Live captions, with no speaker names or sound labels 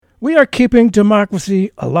We are keeping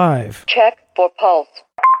democracy alive. Check for pulse.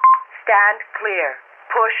 Stand clear.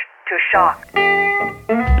 Push to shock.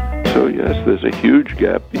 So yes, there's a huge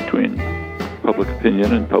gap between public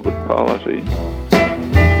opinion and public policy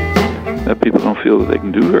that people don't feel that they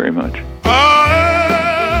can do very much.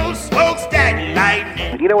 Oh, smokestack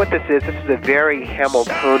lightning. You know what this is? This is a very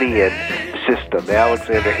Hamiltonian system.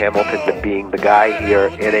 Alexander Hamilton being the guy here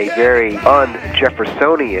in a very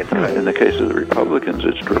un-Jeffersonian. In the case of the Republicans,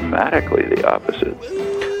 it's dramatically the opposite.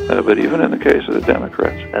 But even in the case of the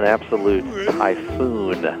Democrats. An absolute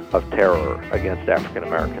typhoon of terror against African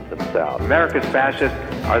Americans in the South. America's fascists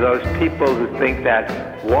are those people who think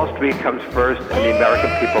that Wall Street comes first and the American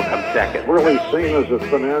people come second. Really seen as a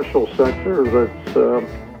financial sector that's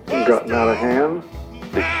gotten out of hand.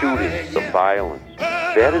 The shootings, the violence,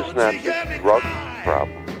 that is not the drug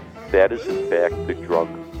problem. That is, in fact, the drug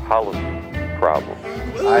policy problem.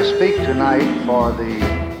 I speak tonight for the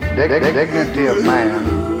dignity of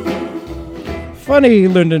man. Funny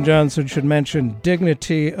Lyndon Johnson should mention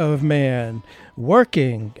dignity of man.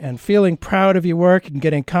 Working and feeling proud of your work and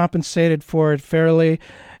getting compensated for it fairly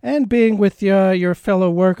and being with your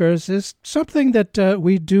fellow workers is something that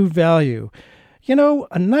we do value. You know,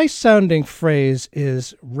 a nice-sounding phrase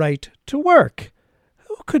is right to work.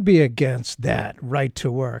 Who could be against that, right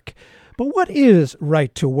to work? But what is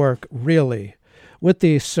right to work, really? With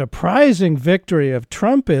the surprising victory of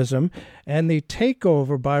Trumpism and the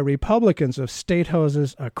takeover by Republicans of state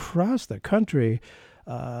houses across the country,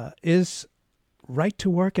 is right to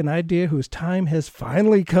work an idea whose time has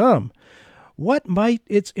finally come? What might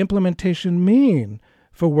its implementation mean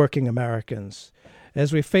for working Americans?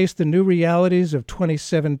 As we face the new realities of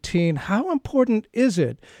 2017, how important is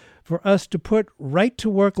it for us to put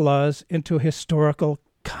right-to-work laws into historical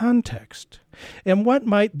context? And what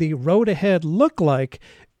might the road ahead look like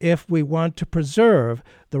if we want to preserve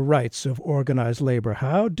the rights of organized labor?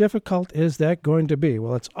 How difficult is that going to be?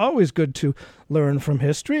 Well, it's always good to learn from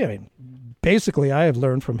history. I mean, basically, I have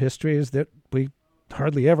learned from history is that we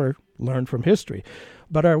hardly ever learn from history.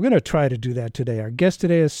 But we're going to try to do that today. Our guest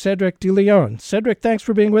today is Cedric de Leon. Cedric, thanks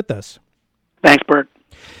for being with us. Thanks, Bert.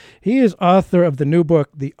 He is author of the new book,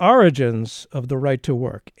 The Origins of the Right to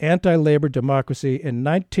Work, Anti-Labor Democracy in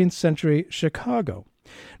 19th Century Chicago.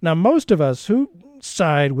 Now, most of us who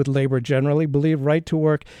side with labor generally believe right to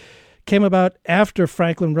work came about after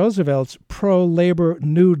Franklin Roosevelt's pro-labor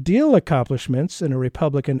New Deal accomplishments in a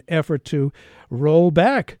Republican effort to roll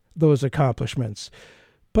back those accomplishments.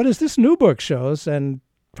 But as this new book shows, and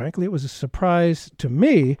frankly it was a surprise to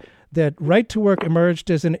me, that right to work emerged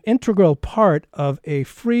as an integral part of a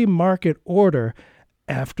free market order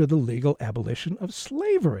after the legal abolition of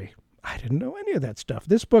slavery. I didn't know any of that stuff.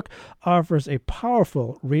 This book offers a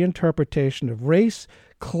powerful reinterpretation of race,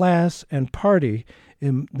 class, and party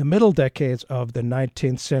in the middle decades of the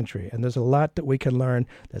 19th century. And there's a lot that we can learn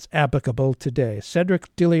that's applicable today.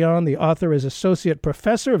 Cedric de Leon, the author, is Associate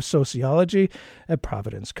Professor of Sociology at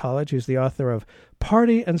Providence College. He's the author of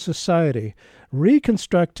Party and Society,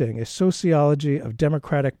 Reconstructing a Sociology of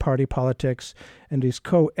Democratic Party Politics, and he's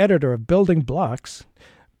co-editor of Building Blocks,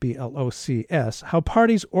 BLOCS, How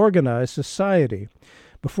Parties Organize Society.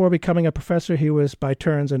 Before becoming a professor, he was by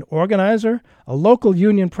turns an organizer, a local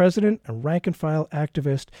union president, and rank-and-file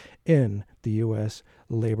activist in the U.S.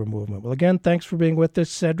 labor movement. Well, again, thanks for being with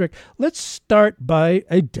us, Cedric. Let's start by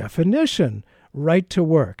a definition. Right to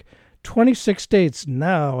work. 26 states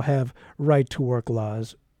now have right-to-work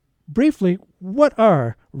laws. Briefly, what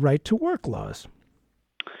are right-to-work laws?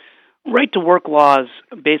 Right-to-work laws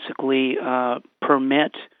basically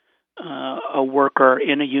permit a worker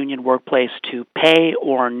in a union workplace to pay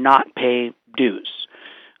or not pay dues.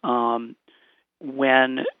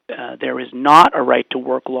 When there is not a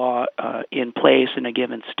right-to-work law in place in a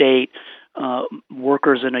given state,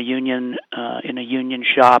 workers in a union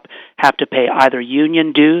shop have to pay either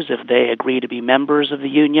union dues if they agree to be members of the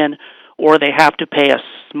union, or they have to pay a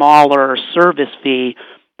smaller service fee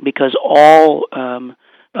because all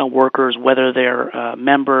workers, whether they're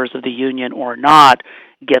members of the union or not,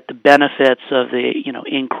 get the benefits of the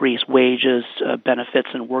increased wages, benefits,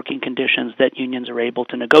 and working conditions that unions are able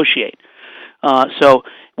to negotiate. So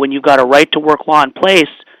when you've got a right to work law in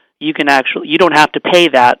place, you don't have to pay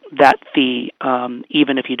that fee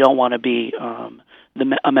even if you don't want to be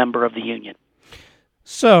a member of the union.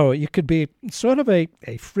 So you could be sort of a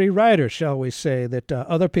free rider, shall we say, that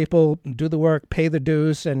other people do the work, pay the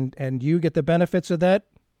dues, and you get the benefits of that?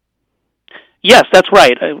 Yes, that's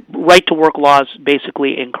right. Right-to-work laws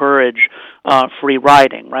basically encourage free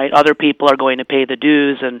riding, right? Other people are going to pay the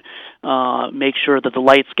dues and make sure that the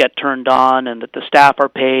lights get turned on and that the staff are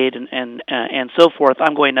paid and so forth.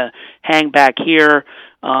 I'm going to hang back here,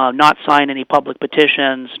 not sign any public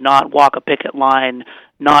petitions, not walk a picket line,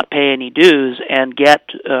 not pay any dues, and get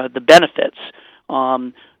the benefits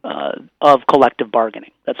of collective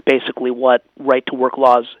bargaining. That's basically what right-to-work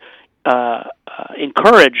laws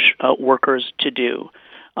encourage workers to do,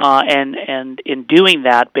 and in doing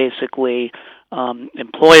that, basically,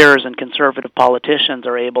 employers and conservative politicians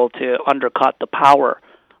are able to undercut the power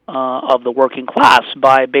of the working class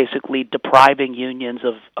by basically depriving unions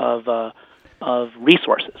of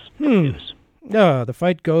resources. No, the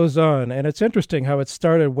fight goes on, and it's interesting how it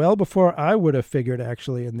started well before I would have figured,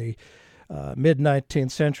 actually, in the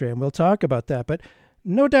mid-19th century, and we'll talk about that. But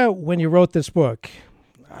no doubt when you wrote this book,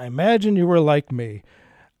 I imagine you were like me.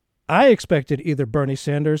 I expected either Bernie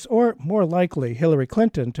Sanders or, more likely, Hillary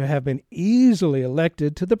Clinton to have been easily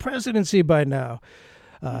elected to the presidency by now.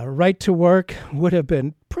 Right to work would have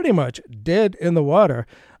been pretty much dead in the water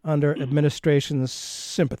under administrations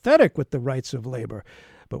sympathetic with the rights of labor.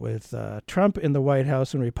 But with Trump in the White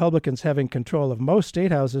House and Republicans having control of most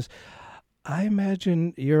state houses, I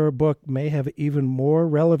imagine your book may have even more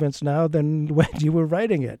relevance now than when you were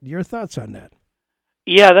writing it. Your thoughts on that?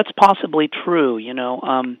 Yeah, that's possibly true.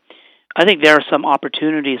 I think there are some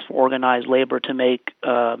opportunities for organized labor to make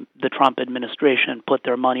the Trump administration put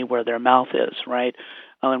their money where their mouth is, right?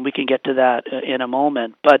 And we can get to that in a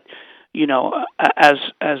moment. But,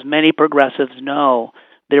 as many progressives know,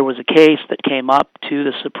 there was a case that came up to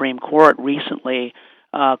the Supreme Court recently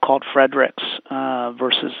called Fredericks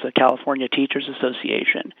versus the California Teachers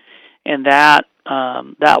Association. And that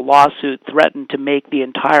lawsuit threatened to make the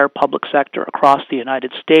entire public sector across the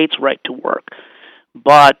United States right to work.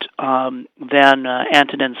 But then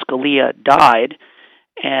Antonin Scalia died,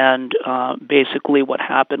 and basically what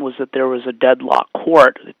happened was that there was a deadlock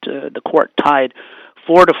court. The court tied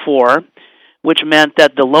 4-4, which meant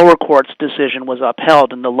that the lower court's decision was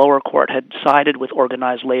upheld, and the lower court had sided with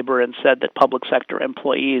organized labor and said that public sector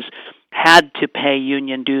employees had to pay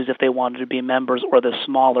union dues if they wanted to be members, or the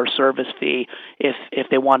smaller service fee if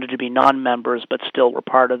they wanted to be non-members but still were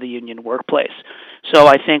part of the union workplace. So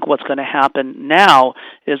I think what's going to happen now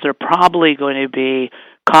is there are probably going to be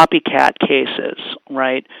copycat cases,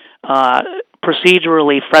 right?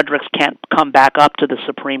 Procedurally, Fredericks can't come back up to the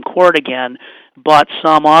Supreme Court again, but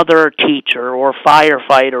some other teacher or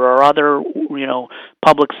firefighter or other,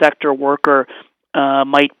 public sector worker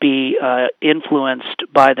might be influenced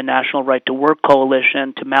by the National Right to Work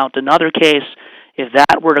Coalition to mount another case. If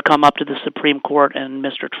that were to come up to the Supreme Court and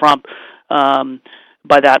Mr. Trump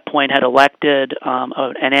by that point had elected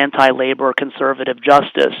an anti-labor conservative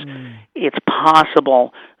justice, it's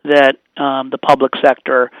possible that the public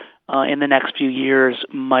sector in the next few years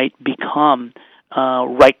might become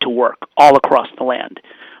right to work all across the land.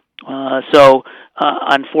 So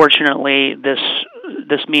unfortunately, this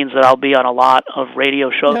means that I'll be on a lot of radio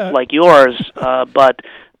shows like yours, but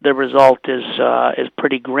the result is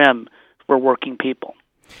pretty grim for working people.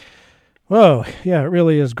 Whoa, yeah, it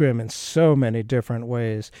really is grim in so many different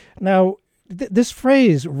ways. Now, this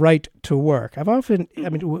phrase, right to work,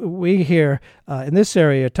 we hear in this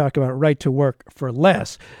area talk about right to work for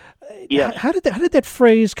less. Yes. How did that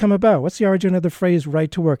phrase come about? What's the origin of the phrase right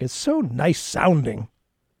to work? It's so nice sounding.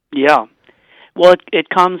 Yeah. Well, it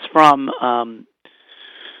comes from the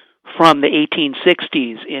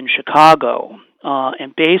 1860s in Chicago,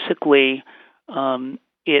 and basically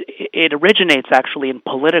it originates actually in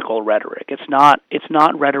political rhetoric. It's not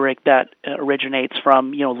rhetoric that originates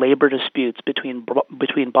from labor disputes between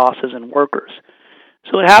bosses and workers.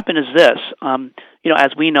 So what happened is this: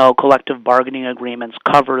 as we know, collective bargaining agreements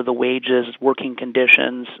cover the wages, working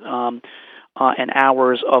conditions, and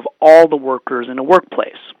hours of all the workers in a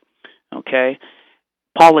workplace. Okay,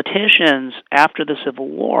 politicians after the Civil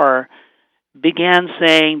War began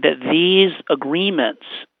saying that these agreements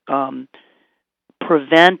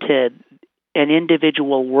prevented an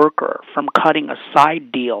individual worker from cutting a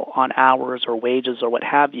side deal on hours or wages or what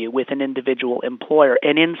have you with an individual employer,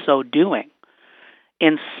 and in so doing,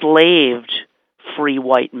 enslaved free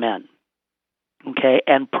white men, okay,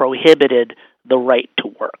 and prohibited the right to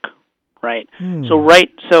work, right? So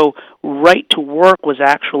right to work was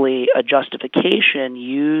actually a justification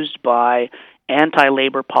used by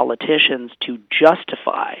anti-labor politicians to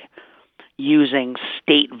justify using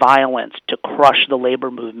state violence to crush the labor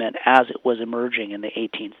movement as it was emerging in the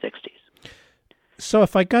 1860s. So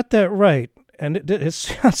if I got that right, and it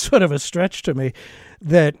sounds sort of a stretch to me,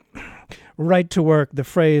 that right to work, the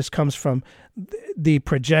phrase comes from the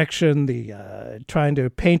projection, the trying to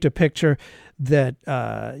paint a picture that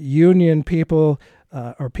union people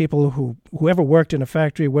or people whoever worked in a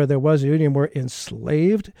factory where there was a union were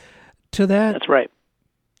enslaved to that. That's right.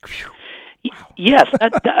 Yes,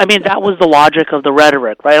 that was the logic of the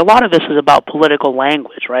rhetoric, right? A lot of this is about political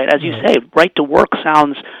language, right? As you say, right to work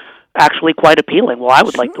sounds actually quite appealing. Well, I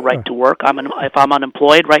would like the right to work. If I'm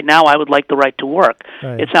unemployed right now, I would like the right to work.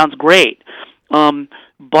 Right. It sounds great,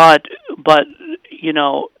 but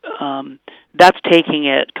that's taking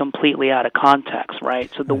it completely out of context, right?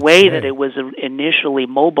 So the way that it was initially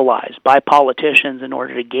mobilized by politicians in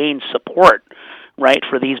order to gain support, right,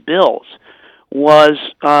 for these bills was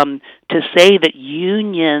to say that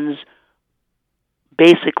unions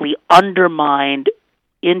basically undermined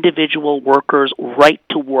individual workers' right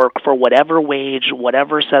to work for whatever wage,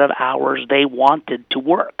 whatever set of hours they wanted to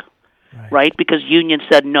work, right? Because unions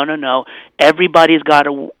said, no, everybody's got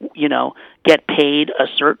to, get paid a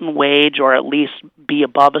certain wage or at least be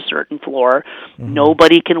above a certain floor. Mm-hmm.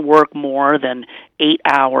 Nobody can work more than 8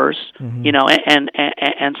 hours,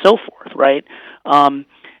 and so forth, right?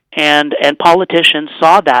 And politicians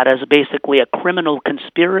saw that as basically a criminal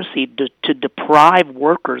conspiracy to deprive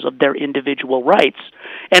workers of their individual rights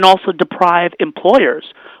and also deprive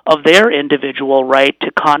employers of their individual right to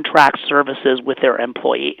contract services with their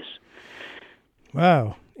employees.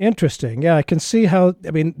 Wow. Interesting. Yeah, I can see how,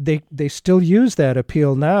 they still use that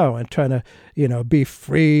appeal now and trying to, be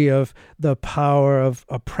free of the power of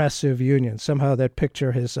oppressive unions. Somehow that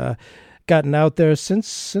picture has gotten out there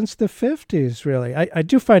since the 50s, really. I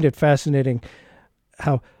do find it fascinating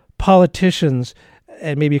how politicians,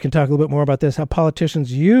 and maybe you can talk a little bit more about this, how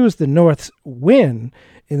politicians use the North's win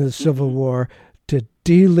in the Civil War to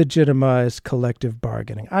delegitimize collective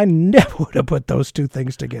bargaining. I never would have put those two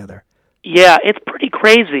things together. Yeah, it's pretty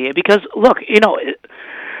crazy because, look,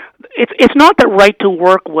 it's not that right to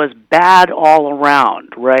work was bad all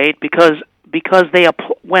around, right? Because they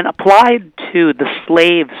when applied to the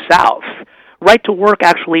slave South, right to work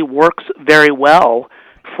actually works very well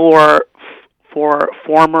for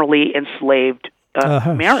formerly enslaved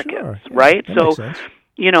Americans, sure. Right? That so,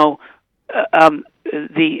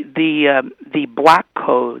 the black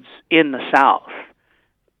codes in the South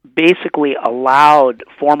basically allowed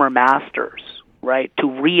former masters, right, to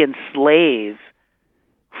re-enslave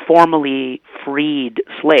formerly freed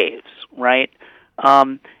slaves, right?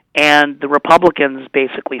 And the Republicans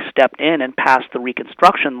basically stepped in and passed the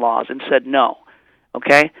Reconstruction laws and said, no,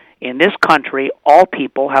 okay, in this country, all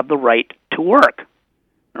people have the right to work,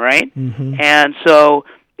 right? Mm-hmm. And so,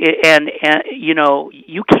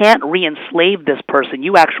 you can't re-enslave this person.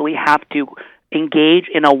 You actually have to engage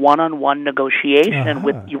in a one-on-one negotiation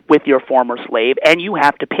with your former slave, and you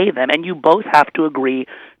have to pay them, and you both have to agree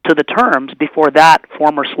to the terms before that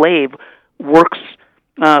former slave works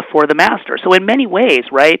for the master. So in many ways,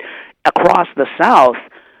 right, across the South,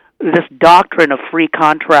 this doctrine of free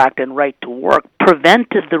contract and right to work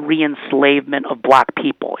prevented the re-enslavement of black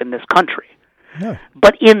people in this country. No.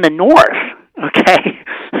 But in the North, okay,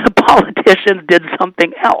 the politicians did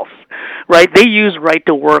something else, right? They used right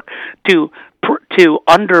to work to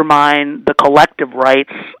undermine the collective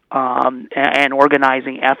rights and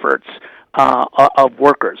organizing efforts of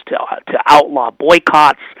workers, to outlaw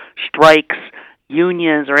boycotts, strikes,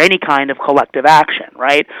 unions, or any kind of collective action,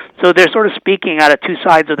 right? So they're sort of speaking out of two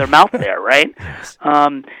sides of their mouth there, right?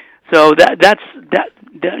 So that's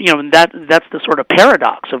the sort of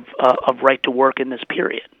paradox of right to work in this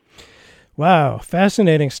period. Wow,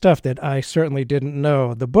 fascinating stuff that I certainly didn't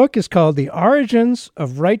know. The book is called The Origins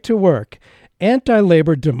of Right to Work,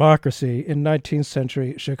 Anti-Labor Democracy in 19th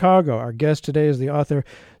Century Chicago. Our guest today is the author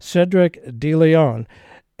Cedric de Leon.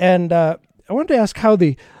 And I wanted to ask how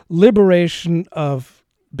the liberation of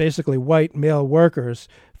basically white male workers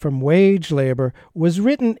from wage labor was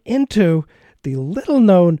written into the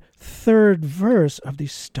little-known third verse of the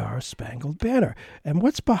Star-Spangled Banner. And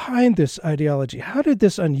what's behind this ideology? How did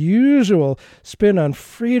this unusual spin on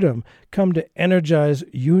freedom come to energize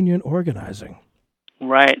union organizing?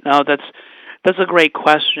 Right. Now, that's a great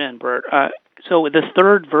question, Bert. So the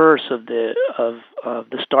third verse of the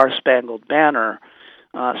Star-Spangled Banner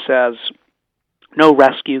says, "No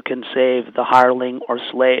rescue can save the hireling or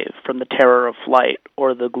slave from the terror of flight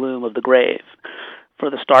or the gloom of the grave. For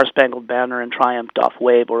the Star-Spangled Banner in triumph doth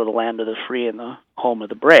wave o'er the land of the free and the home of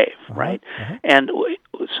the brave," right? Uh-huh. And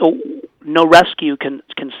so no rescue can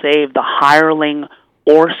save the hireling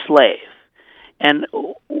or slave. And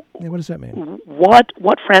what does that mean? What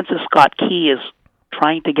Francis Scott Key is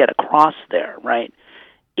trying to get across there, right,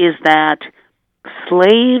 is that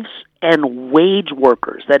slaves and wage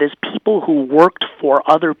workers, that is, people who worked for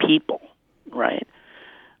other people, right,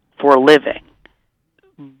 for a living,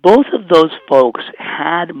 both of those folks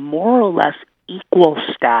had more or less equal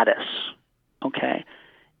status, okay,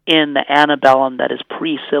 in the antebellum, that is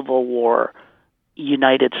pre-Civil War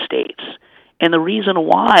United States. And the reason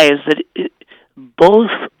why is that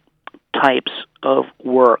both types of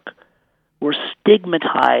work were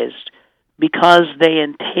stigmatized because they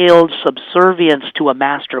entailed subservience to a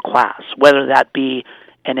master class, whether that be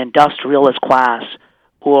an industrialist class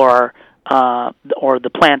or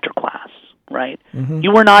the planter class, right? Mm-hmm.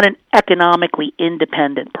 You were not an economically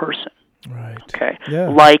independent person. Right. Okay. Yeah.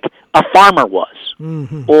 Like a farmer was,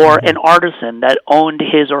 mm-hmm. or mm-hmm. an artisan that owned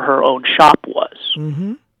his or her own shop was.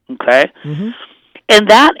 Mm-hmm. Okay. Mm-hmm. And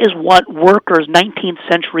that is what 19th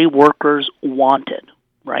century workers wanted,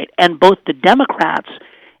 right? And both the Democrats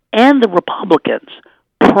and the Republicans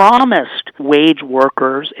promised wage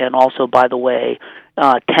workers, and also, by the way,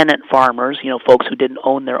 tenant farmers, folks who didn't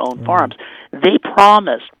own their own farms, they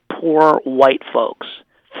promised poor white folks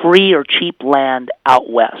free or cheap land out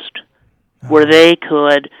west, where they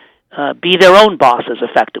could be their own bosses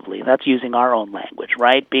effectively. That's using our own language,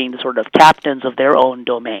 right? Being the sort of captains of their own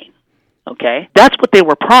domain. Okay? That's what they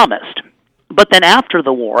were promised. But then after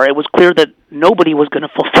the war, it was clear that nobody was going to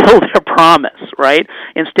fulfill their promise, right?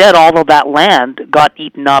 Instead, all of that land got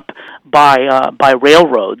eaten up by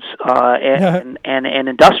railroads and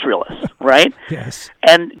industrialists, right? Yes.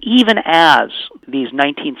 And even as these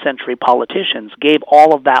 19th century politicians gave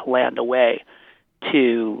all of that land away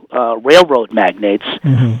to railroad magnates,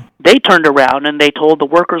 mm-hmm. they turned around and they told the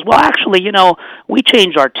workers, well, actually, we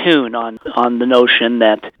changed our tune on the notion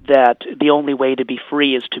that the only way to be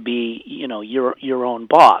free is to be, your own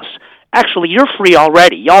boss. Actually, you're free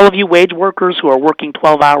already. All of you wage workers who are working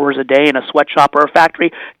 12 hours a day in a sweatshop or a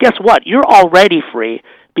factory, guess what? You're already free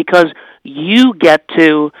because you get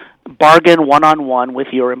to bargain one-on-one with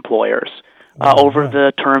your employers over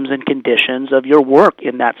the terms and conditions of your work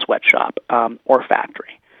in that sweatshop or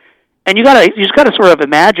factory. And you just gotta sort of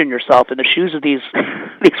imagine yourself in the shoes of these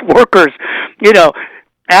workers,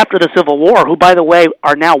 after the Civil War, who, by the way,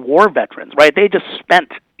 are now war veterans, right? They just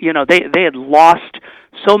spent, they had lost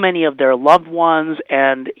so many of their loved ones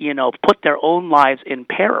and, put their own lives in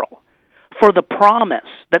peril for the promise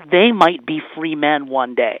that they might be free men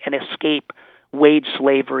one day and escape wage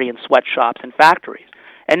slavery in sweatshops and factories.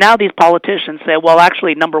 And now these politicians say, well,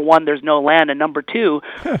 actually, number one, there's no land, and number two,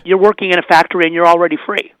 you're working in a factory and you're already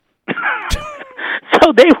free.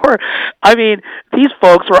 So these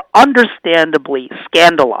folks were understandably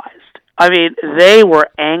scandalized. They were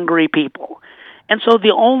angry people. And so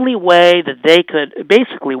the only way that they could,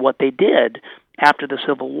 basically what they did after the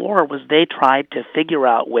Civil War was they tried to figure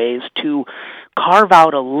out ways to carve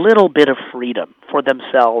out a little bit of freedom for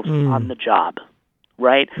themselves on the job,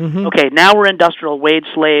 right? Mm-hmm. Okay, now we're industrial wage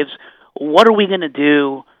slaves. What are we going to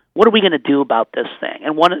do? What are we going to do about this thing?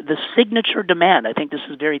 And the signature demand, I think this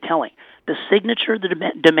is very telling, the signature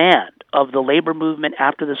demand of the labor movement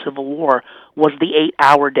after the Civil War was the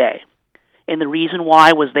 8-hour day. And the reason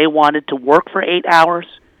why was they wanted to work for 8 hours,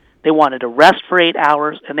 they wanted to rest for 8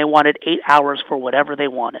 hours, and they wanted 8 hours for whatever they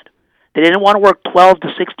wanted. They didn't want to work 12 to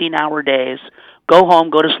 16-hour days, go home,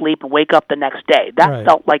 go to sleep, and wake up the next day. That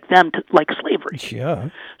felt like them, like slavery. Yeah.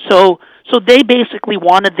 So they basically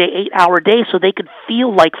wanted the 8-hour day so they could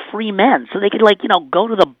feel like free men, so they could go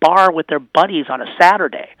to the bar with their buddies on a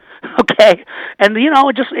Saturday, okay, and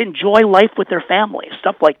just enjoy life with their families,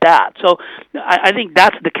 stuff like that. So I think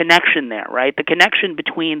that's the connection there, right? The connection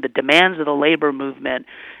between the demands of the labor movement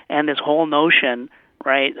and this whole notion,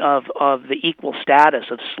 right, of the equal status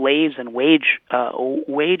of slaves and wage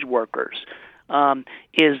workers.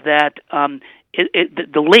 Is that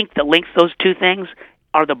the link that links those two things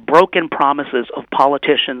are the broken promises of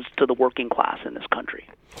politicians to the working class in this country.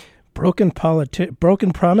 Broken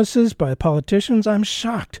promises by politicians? I'm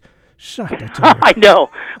shocked. I tell you. I know.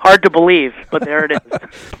 Hard to believe, but there it is.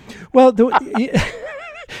 Well,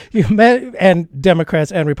 you met, and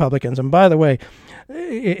Democrats and Republicans. And by the way,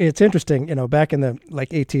 it's interesting, back in the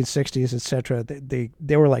 1860s, et cetera,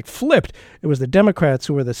 they were flipped. It was the Democrats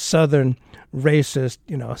who were the Southern racist,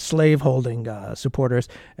 slaveholding supporters,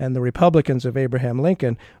 and the Republicans of Abraham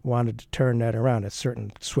Lincoln wanted to turn that around. It's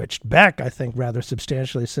certainly switched back, I think, rather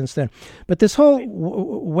substantially since then. But this whole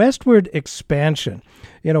westward expansion,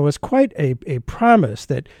 was quite a promise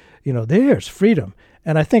that, there's freedom.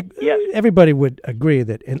 And I think everybody would agree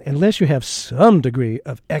that unless you have some degree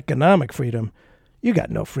of economic freedom, you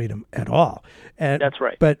got no freedom at all. And that's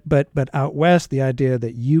right. But out west, the idea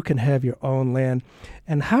that you can have your own land,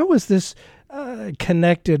 and how was this?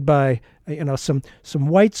 connected by some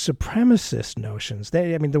white supremacist notions.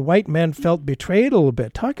 The white men felt betrayed a little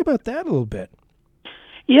bit. Talk about that a little bit.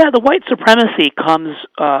 Yeah, the white supremacy comes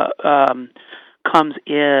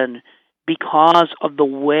in because of the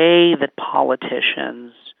way that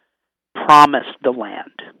politicians promised the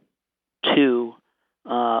land to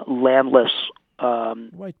landless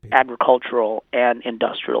agricultural and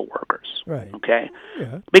industrial workers. Right. Okay.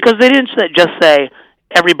 Yeah. Because they didn't just say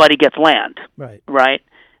everybody gets land. Right. Right.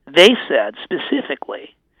 They said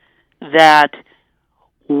specifically that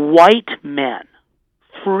white men,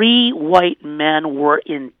 free white men, were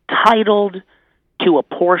entitled to a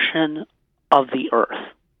portion of the earth.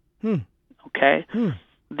 Okay.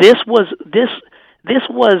 This was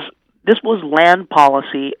land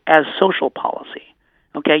policy as social policy.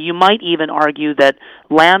 Okay, you might even argue that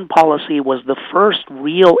land policy was the first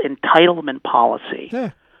real entitlement policy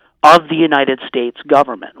of the United States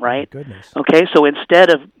government, right? Oh, goodness. Okay, so instead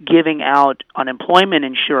of giving out unemployment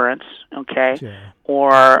insurance,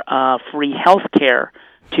 or free health care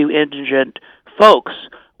to indigent folks,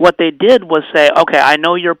 what they did was say, okay, I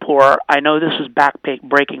know you're poor. I know this is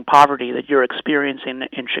back-breaking poverty that you're experiencing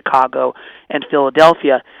in Chicago and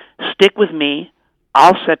Philadelphia. Stick with me.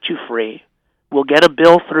 I'll set you free. We'll get a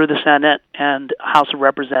bill through the Senate and House of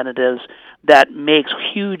Representatives that makes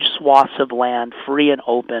huge swaths of land free and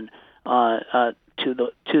open to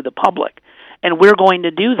the public. And we're going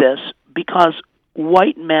to do this because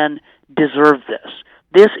white men deserve this.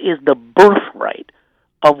 This is the birthright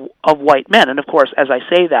of white men. And of course, as I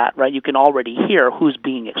say that, right, you can already hear who's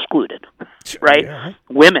being excluded, right? Yeah.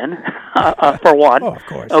 Women, for one, of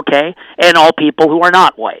course. Okay, and all people who are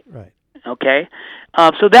not white, right? Okay,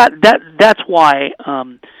 so that's why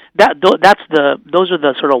those are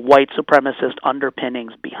the sort of white supremacist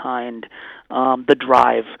underpinnings behind the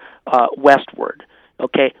drive westward.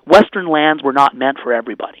 Okay, Western lands were not meant for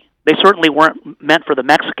everybody. They certainly weren't meant for the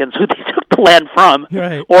Mexicans who they took the land from,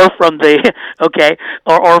 right. or from the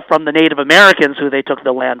or from the Native Americans who they took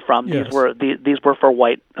the land from. Yes. These were for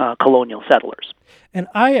white colonial settlers. And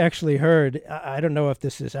I actually heard, I don't know if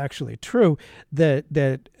this is actually true, that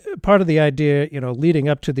part of the idea, leading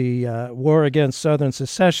up to the war against Southern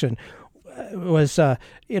secession was, a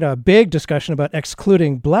big discussion about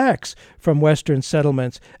excluding blacks from Western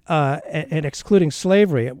settlements and excluding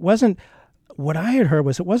slavery. It wasn't, what I had heard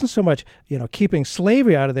was it wasn't so much, keeping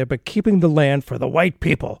slavery out of there, but keeping the land for the white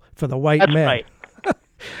people, for the white men. Right.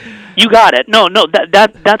 You got it. No,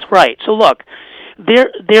 that's right. So look,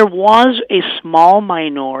 there was a small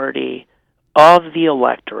minority of the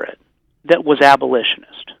electorate that was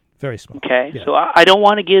abolitionist. Very small. Okay, yeah. So I don't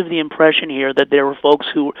want to give the impression here that there were folks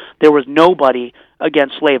there was nobody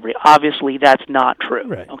against slavery. Obviously, that's not true.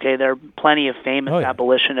 Right. Okay, there are plenty of famous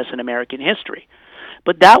abolitionists in American history.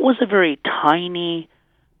 But that was a very tiny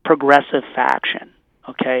progressive faction,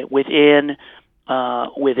 okay, within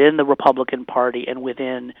the Republican Party and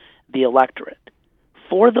within the electorate.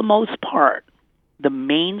 For the most part, the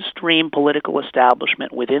mainstream political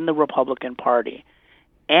establishment within the Republican Party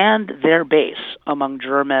and their base among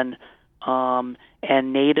German and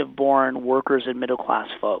native-born workers and middle-class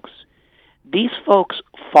folks, these folks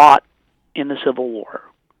fought in the Civil War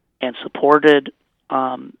and supported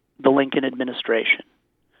the Lincoln administration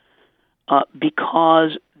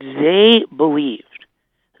because they believed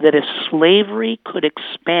that if slavery could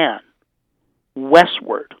expand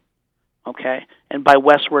westward, okay, and by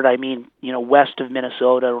westward I mean west of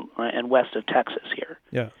Minnesota and west of Texas here.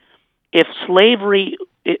 Yeah. If slavery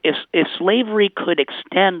could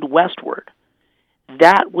extend westward,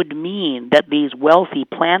 that would mean that these wealthy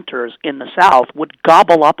planters in the South would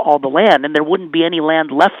gobble up all the land, and there wouldn't be any land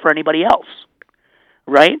left for anybody else,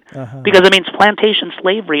 right? Uh-huh. Because plantation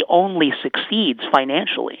slavery only succeeds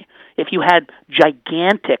financially if you had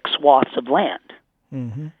gigantic swaths of land.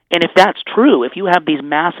 Mm-hmm. And if that's true, if you have these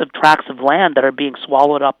massive tracts of land that are being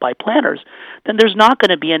swallowed up by planters, then there's not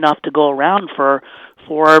going to be enough to go around for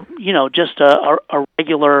just a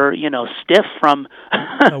regular stiff from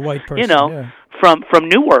a white person, from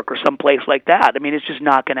Newark or someplace like that. I mean, it's just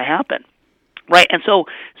not going to happen, right? And so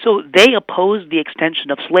they opposed the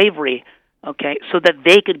extension of slavery, okay, so that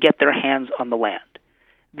they could get their hands on the land.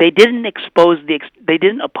 They didn't oppose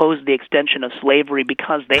the extension of slavery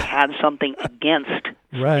because they had something against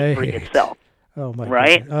slavery itself. Oh my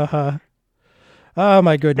right? goodness. Uh-huh. Oh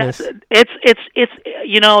my goodness. It's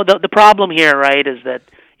the problem here, right, is that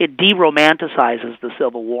it de-romanticizes the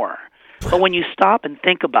Civil War. But when you stop and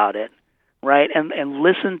think about it, right, and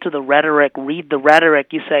listen to the rhetoric, read the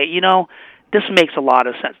rhetoric, you say, this makes a lot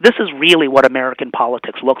of sense. This is really what American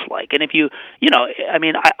politics looks like. And if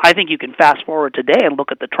I think you can fast forward today and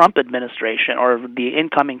look at the Trump administration or the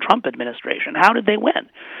incoming Trump administration. How did they win?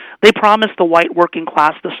 They promised the white working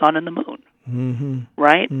class the sun and the moon. Mm-hmm.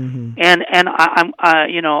 Right, mm-hmm. and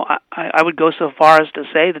I would go so far as to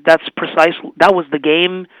say that that was the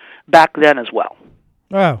game back then as well.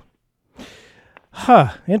 Wow,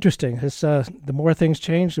 interesting. The more things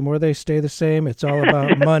change, the more they stay the same. It's all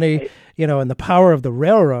about money, and the power of the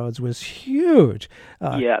railroads was huge.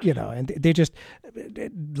 Yes. And they just,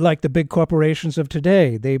 like the big corporations of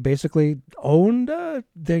today, they basically owned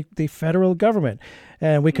the federal government,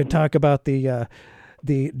 and we could talk about the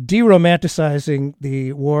de-romanticizing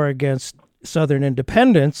the war against Southern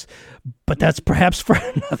independence, but that's perhaps for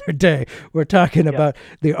another day. We're talking about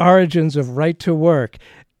the origins of right to work.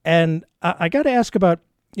 And I got to ask about,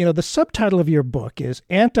 the subtitle of your book is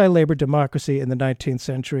Anti-Labor Democracy in the 19th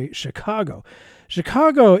Century, Chicago.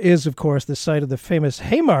 Chicago is, of course, the site of the famous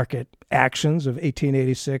Haymarket actions of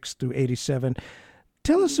 1886 through 87.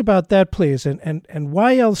 Tell us about that, please, and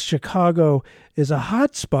why else Chicago is a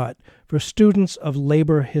hot spot for students of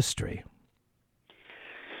labor history.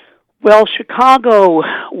 Well, Chicago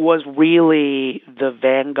was really the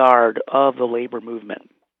vanguard of the labor movement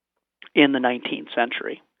in the 19th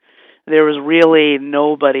century. There was really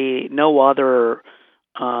no other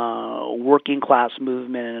working class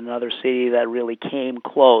movement in another city that really came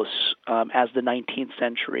close as the 19th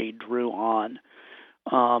century drew on.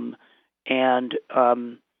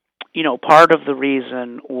 Part of the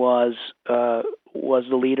reason was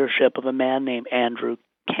the leadership of a man named Andrew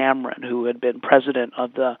Cameron, who had been president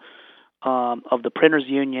of the Printers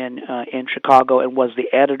Union in Chicago and was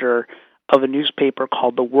the editor of a newspaper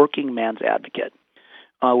called the Working Man's Advocate,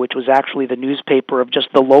 which was actually the newspaper of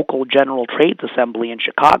just the local General Trades Assembly in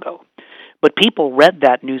Chicago. But people read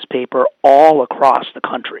that newspaper all across the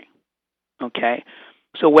country. Okay,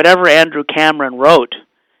 so whatever Andrew Cameron wrote,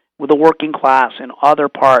 the working class in other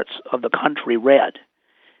parts of the country read.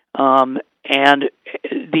 And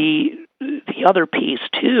the other piece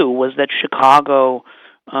too was that Chicago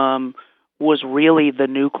was really the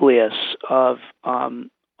nucleus of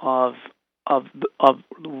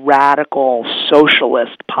radical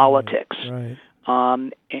socialist politics. Right.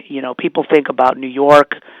 People think about New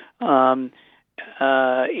York,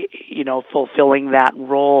 fulfilling that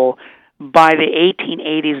role. By the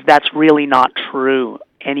 1880s, that's really not true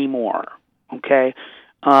anymore. Okay.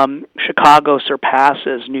 Chicago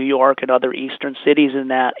surpasses New York and other eastern cities in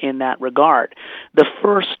that regard. The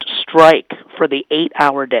first strike for the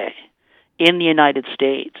 8-hour day in the United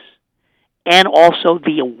States and also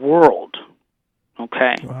the world,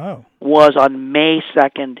 okay, wow, was on May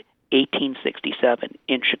 2nd, 1867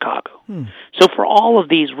 in Chicago. So for all of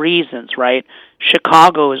these reasons, right,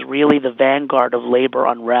 Chicago is really the vanguard of labor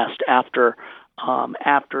unrest after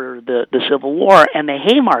the Civil War, and the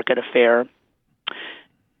Haymarket Affair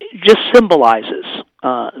just symbolizes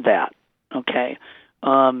that. Okay,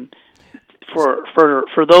 for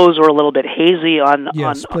those who are a little bit hazy on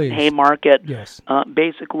Haymarket,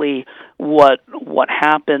 basically what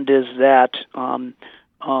happened is that on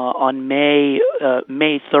May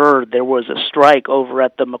 3rd there was a strike over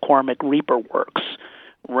at the McCormick Reaper Works,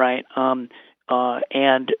 right? And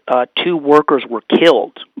 2 workers were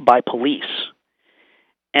killed by police.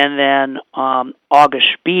 And then August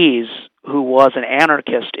Spies, who was an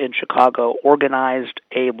anarchist in Chicago, organized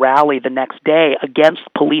a rally the next day against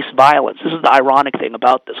police violence. This is the ironic thing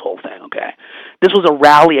about this whole thing, okay? This was a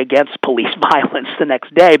rally against police violence the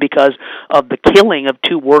next day because of the killing of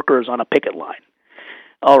 2 workers on a picket line.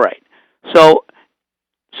 All right. So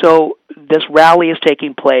this rally is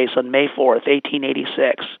taking place on May 4th,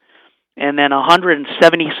 1886. And then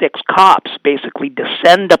 176 cops basically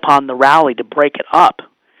descend upon the rally to break it up.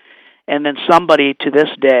 And then somebody to this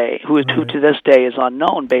day, who to this day is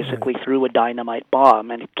unknown, basically threw a dynamite bomb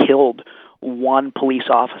and killed 1 police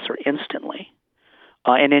officer instantly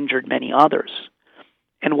and injured many others.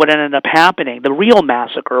 And what ended up happening, the real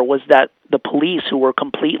massacre, was that the police, who were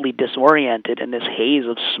completely disoriented in this haze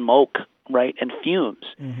of smoke, right, and fumes,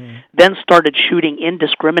 then started shooting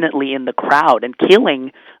indiscriminately in the crowd and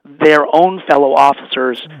killing their own fellow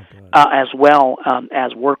officers as well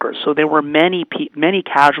as workers. So there were many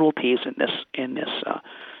casualties in this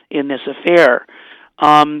affair.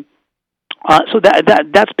 So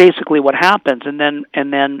that's basically what happens, and then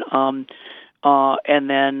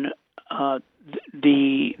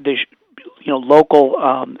the local,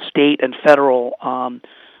 state, and federal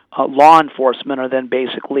law enforcement are then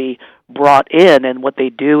basically brought in, and what they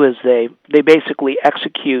do is they basically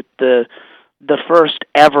execute the first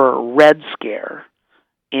ever Red Scare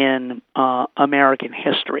in American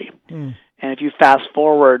history. And if you fast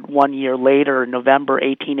forward 1 year later, November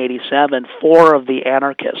 1887, 4 of the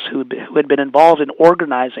anarchists who had been involved in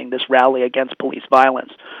organizing this rally against police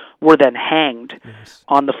violence were then hanged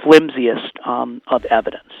on the flimsiest of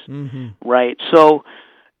evidence. Right? So,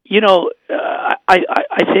 I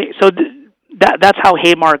think so. That's how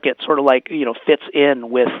Haymarket sort of fits in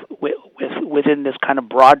within this kind of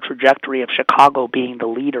broad trajectory of Chicago being the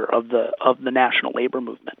leader of the national labor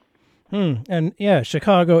movement. And yeah,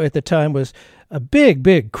 Chicago at the time was a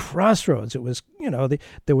big crossroads. It was,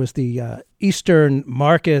 there was the Eastern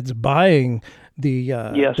markets buying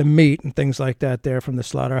the meat and things like that there from the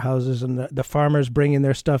slaughterhouses, and the farmers bringing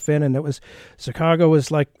their stuff in, and Chicago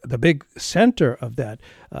was like the big center of that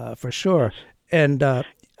for sure. And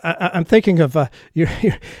I'm thinking of you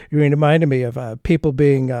reminded me of people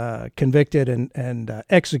being convicted and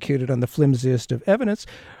executed on the flimsiest of evidence.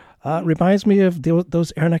 Reminds me of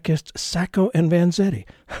those anarchists Sacco and Vanzetti.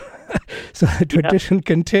 So the tradition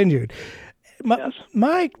continued.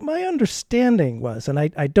 My understanding was, and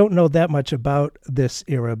I don't know that much about this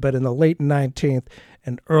era, but in the late 19th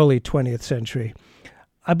and early 20th century,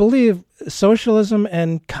 I believe socialism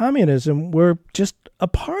and communism were just a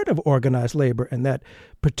part of organized labor in that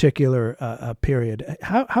particular period.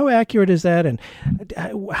 How accurate is that, and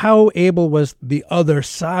how able was the other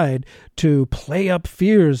side to play up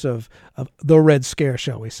fears of the Red Scare,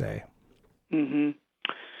 shall we say?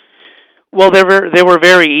 Well, they were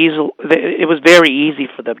very easy. It was very easy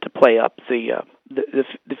for them to play up the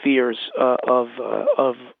fears of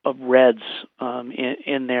Reds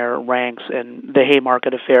in their ranks, and the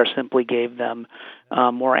Haymarket Affair simply gave them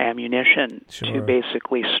more ammunition to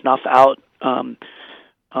basically snuff out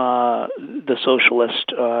the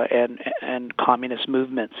socialist and communist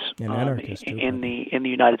movements in the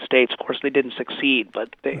United States. Of course, they didn't succeed,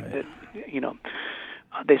 but they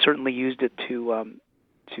certainly used it to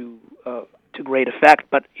great effect.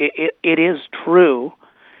 But it is true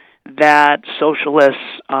that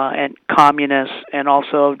socialists and communists, and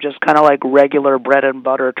also just kind of like regular bread and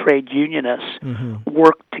butter trade unionists,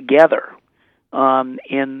 worked together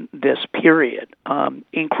in this period.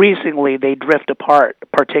 Increasingly, they drift apart,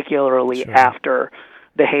 particularly after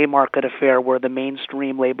the Haymarket Affair, where the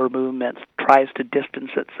mainstream labor movement tries to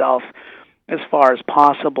distance itself as far as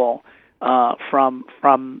possible from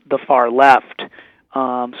the far left,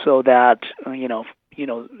 so that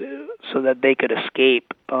so that they could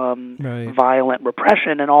escape violent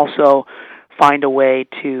repression, and also find a way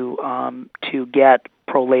to get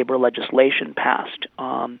pro-labor legislation passed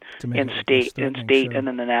in state and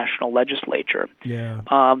in the national legislature.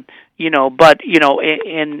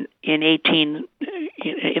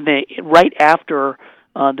 Right after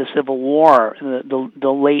the Civil War,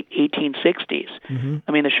 the late 1860s.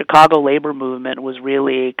 I mean, the Chicago labor movement was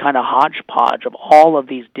really kind of hodgepodge of all of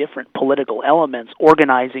these different political elements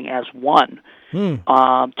organizing as one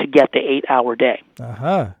to get the 8-hour day.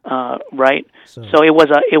 Right. So it was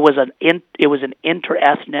an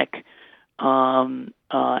interethnic and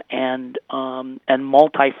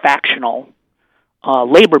multi-factional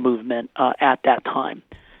labor movement at that time.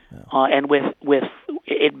 And with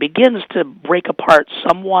it begins to break apart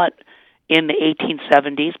somewhat in the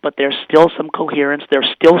 1870s, but there's still some coherence. They're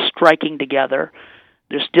still striking together.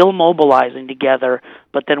 They're still mobilizing together.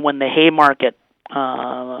 But then when the Haymarket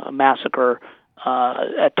massacre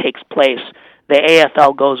takes place, the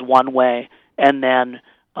AFL goes one way, and then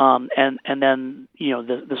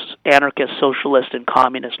this anarchist, socialist, and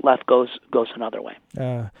communist left goes another way.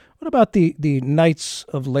 What about the Knights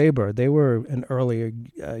of Labor? They were an early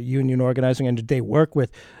union organizing, and did they work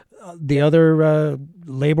with the other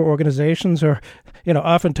labor organizations? Or,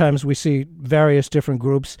 oftentimes we see various different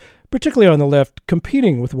groups, particularly on the left,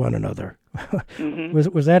 competing with one another.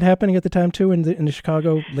 Was that happening at the time too in the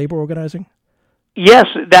Chicago labor organizing? Yes,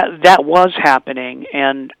 that was happening,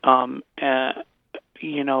 and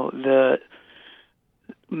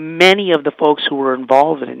many of the folks who were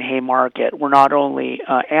involved in Haymarket were not only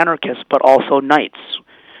anarchists but also Knights.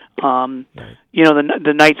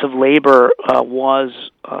 The Knights of Labor was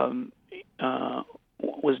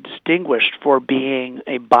distinguished for being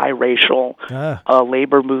a biracial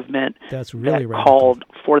labor movement that called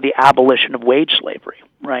for the abolition of wage slavery.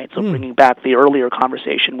 Right, so bringing back the earlier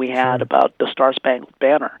conversation we had about the Star-Spangled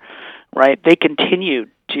Banner, right? They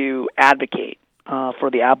continued to advocate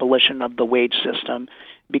for the abolition of the wage system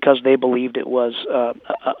because they believed it was a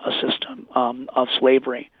system of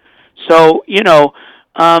slavery. So,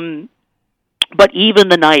 but even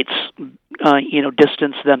the Knights,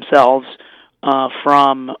 distanced themselves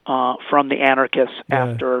from the anarchists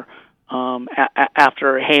after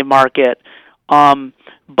Haymarket.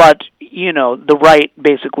 but the right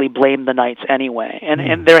basically blamed the Knights anyway,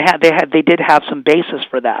 and they did have some basis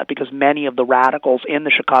for that, because many of the radicals in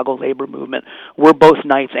the Chicago labor movement were both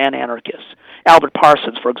Knights and anarchists. Albert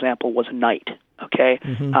Parsons, for example, was a Knight,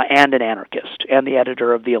 and an anarchist, and the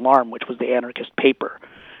editor of The Alarm, which was the anarchist paper,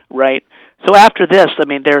 right? So after this,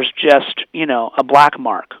 there's just a black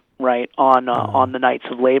mark, right, on the Knights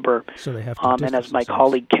of Labor. So they have to and as my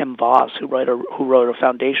colleague Kim Voss, who wrote a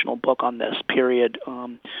foundational book on this period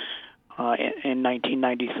in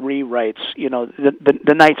 1993, writes,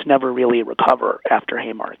 the Knights never really recover after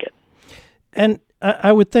Haymarket. And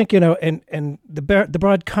I would think, and the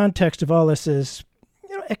broad context of all this is,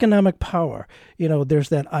 economic power. There's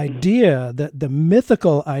that idea, the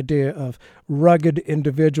mythical idea of rugged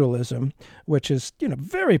individualism, which is,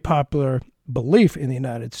 very popular belief in the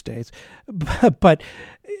United States. But,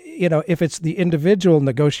 if it's the individual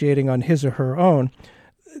negotiating on his or her own,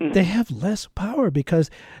 they have less power because,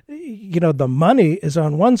 the money is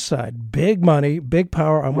on one side, big money, big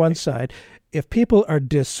power on one side. If people are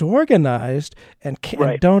disorganized and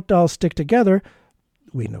don't all stick together,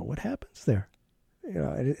 we know what happens there.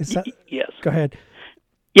 Yes. Go ahead.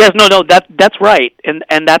 Yes, no, that's right, and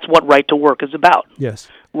that's what Right to Work is about. Yes.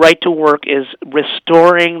 Right to Work is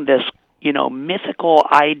restoring this, mythical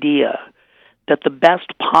idea that the best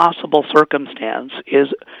possible circumstance is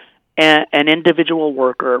an individual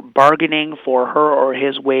worker bargaining for her or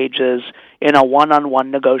his wages in a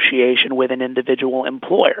one-on-one negotiation with an individual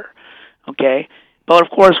employer. Okay? But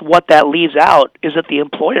of course, what that leaves out is that the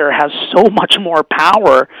employer has so much more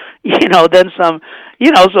power, than some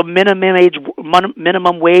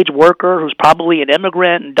minimum wage worker who's probably an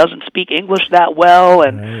immigrant and doesn't speak English that well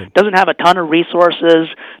and doesn't have a ton of resources,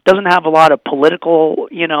 doesn't have a lot of political,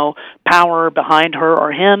 power behind her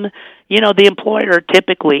or him. The employer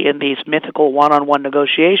typically in these mythical one-on-one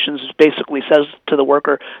negotiations basically says to the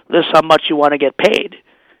worker, "This is how much you want to get paid."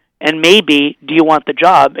 And maybe, do you want the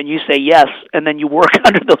job? And you say yes, and then you work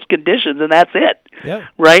under those conditions, and that's it,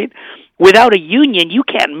 right? Without a union, you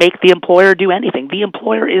can't make the employer do anything. The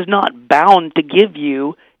employer is not bound to give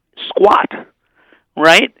you squat,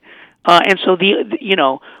 right? And so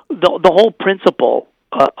the whole principle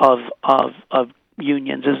of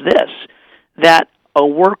unions is this: that a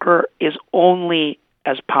worker is only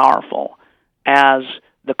as powerful as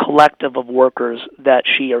the collective of workers that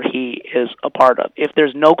she or he is a part of. If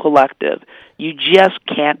there's no collective, you just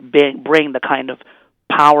can't bring the kind of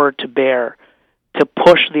power to bear to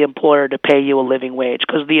push the employer to pay you a living wage,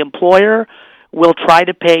 because the employer will try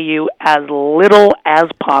to pay you as little as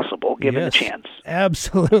possible given the chance.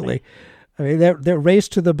 Absolutely. I mean, that race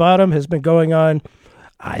to the bottom has been going on,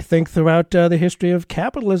 I think, throughout the history of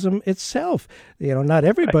capitalism itself. Not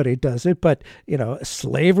everybody does it, but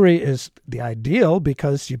slavery is the ideal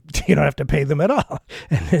because you don't have to pay them at all,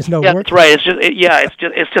 and there's no work. That's right.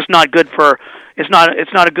 It's just not good for. It's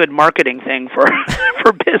not a good marketing thing for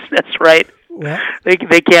for business, right? Well,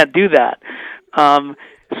 they can't do that.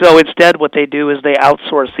 So instead, what they do is they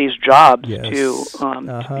outsource these jobs to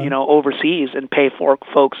overseas and pay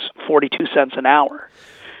folks 42 cents an hour.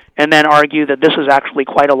 And then argue that this is actually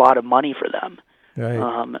quite a lot of money for them.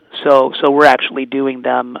 Right. So we're actually doing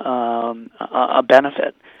them a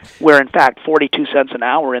benefit, where in fact 42 cents an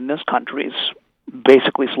hour in this country is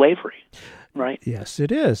basically slavery, right? Yes,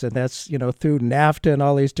 it is, and that's through NAFTA and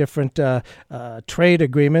all these different trade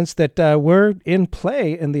agreements that were in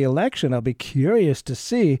play in the election. I'll be curious to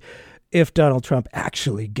see if Donald Trump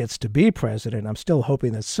actually gets to be president. I'm still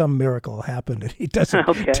hoping that some miracle will happen and he doesn't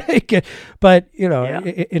take it. But,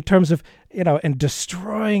 in terms of, and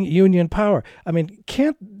destroying union power, I mean,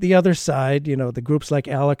 can't the other side, the groups like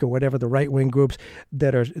ALEC or whatever, the right-wing groups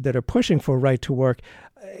that are pushing for right to work,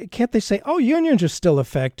 can't they say, unions are still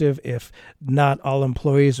effective if not all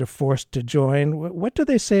employees are forced to join? What do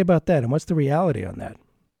they say about that, and what's the reality on that?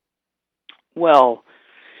 Well,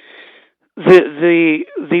 the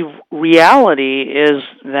reality is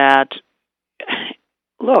that,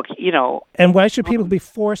 look, And why should people be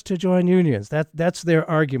forced to join unions? That's their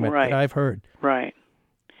argument that I've heard. Right.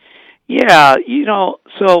 Yeah,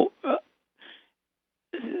 so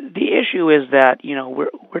the issue is that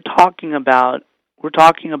we're talking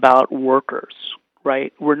about workers,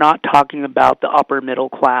 right? We're not talking about the upper middle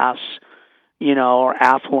class, or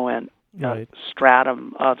affluent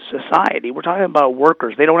stratum of society. We're talking about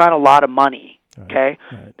workers. They don't have a lot of money, okay?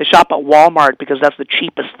 Right. They shop at Walmart because that's the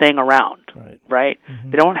cheapest thing around, right?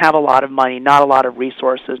 Mm-hmm. They don't have a lot of money, not a lot of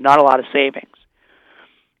resources, not a lot of savings.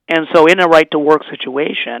 And so in a right-to-work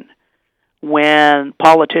situation, when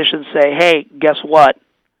politicians say, hey, guess what?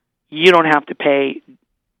 You don't have to pay,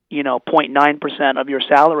 0.9% of your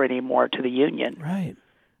salary anymore to the union. Right.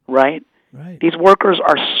 right? Right. These workers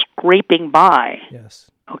are scraping by,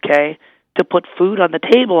 Yes. okay, to put food on the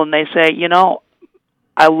table, and they say,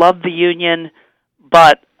 I love the union,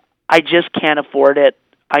 but I just can't afford it.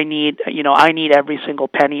 I need every single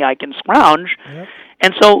penny I can scrounge. Yep.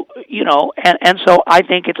 And so, and so I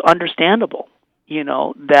think it's understandable,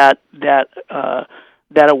 that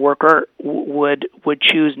a worker would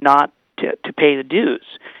choose not to pay the dues.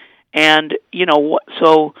 And,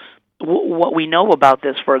 so what we know about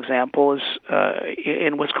this, for example, is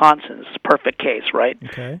in Wisconsin, it's a perfect case, right?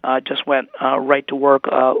 Okay. Just went right to work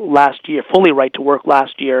last year, fully right to work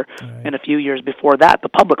last year, Right. and a few years before that, the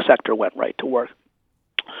public sector went right to work.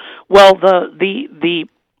 Well, the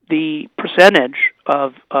percentage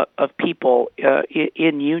of people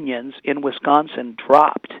in unions in Wisconsin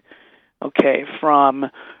dropped, okay, from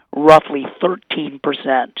roughly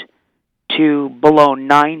 13% to below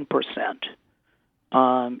 9%.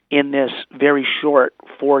 In this very short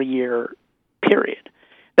 4-year period.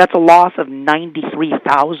 That's a loss of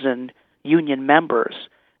 93,000 union members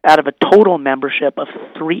out of a total membership of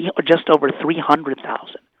just over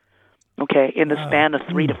 300,000. Okay, in the span of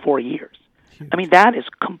 3 to 4 years. Huge. I mean, that is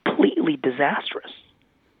completely disastrous,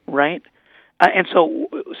 right? And so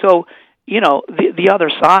the other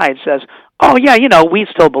side says, oh, yeah, we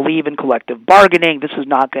still believe in collective bargaining. This is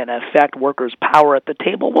not going to affect workers' power at the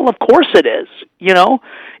table. Well, of course it is.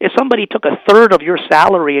 If somebody took a third of your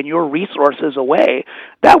salary and your resources away,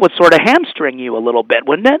 that would sort of hamstring you a little bit,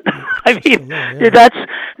 wouldn't it? I mean,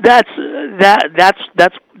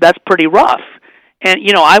 that's pretty rough. And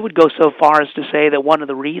I would go so far as to say that one of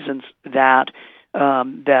the reasons that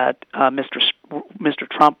Mr.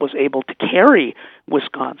 Trump was able to carry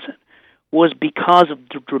Wisconsin was because of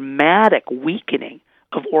the dramatic weakening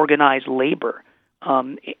of organized labor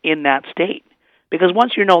in that state. Because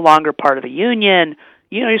once you're no longer part of the union,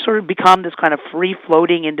 you sort of become this kind of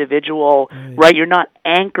free-floating individual, right? You're not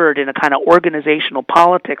anchored in a kind of organizational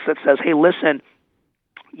politics that says, hey, listen,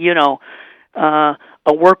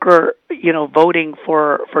 a worker, voting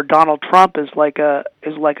for Donald Trump is like a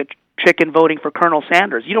chicken voting for Colonel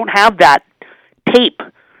Sanders. You don't have that tape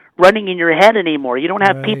running in your head anymore. You don't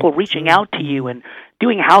have people reaching out to you and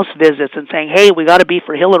doing house visits and saying, hey, we got to be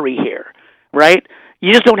for Hillary here, right?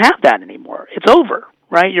 You just don't have that anymore. It's over,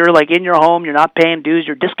 right? You're like in your home, you're not paying dues,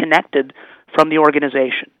 you're disconnected from the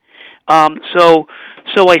organization. So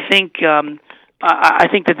I think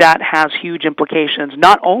that has huge implications,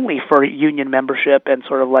 not only for union membership and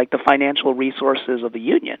sort of like the financial resources of the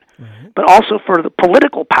union, but also for the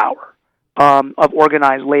political power of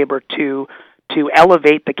organized labor to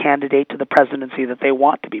elevate the candidate to the presidency that they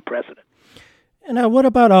want to be president. And now, what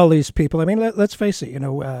about all these people? I mean, let's face it. In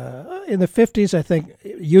the 50s, I think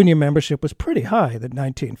union membership was pretty high. The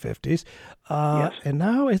 1950s, yes. And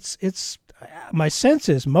now it's. My sense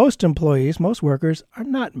is most employees, most workers are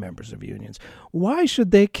not members of unions. Why should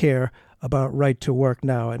they care about right to work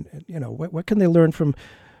now? And what can they learn from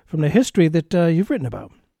the history that you've written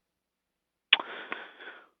about?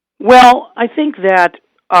 Well, I think that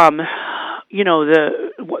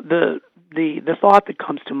the thought that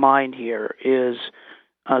comes to mind here is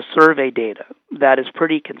survey data that is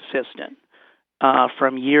pretty consistent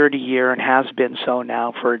from year to year and has been so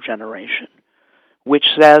now for a generation, which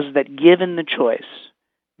says that given the choice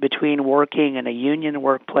between working in a union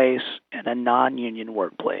workplace and a non-union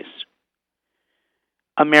workplace,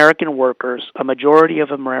 American workers, a majority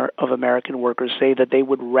of American workers say that they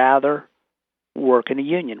would rather work in a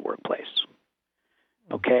union workplace.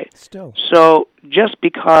 Okay? Still. So just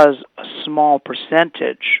because a small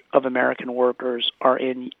percentage of American workers are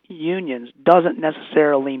in unions doesn't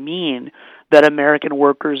necessarily mean that American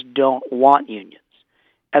workers don't want unions.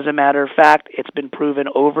 As a matter of fact, it's been proven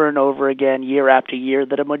over and over again, year after year,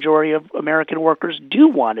 that a majority of American workers do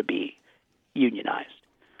want to be unionized.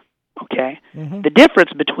 Okay? Mm-hmm. The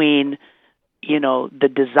difference between, the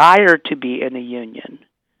desire to be in a union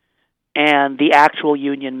and the actual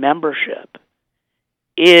union membership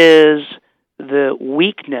is the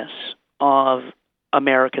weakness of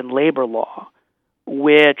American labor law,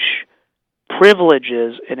 which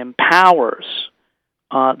privileges and empowers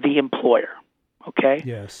the employer. Okay?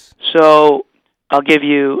 Yes. So I'll give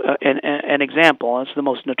you an example. It's the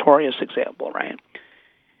most notorious example, right?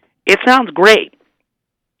 It sounds great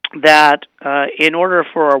that in order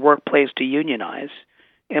for a workplace to unionize,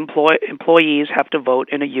 employees have to vote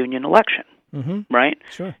in a union election, right?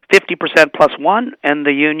 Sure. 50% plus one, and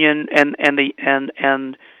the union and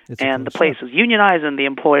the place is unionized, and the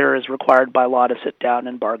employer is required by law to sit down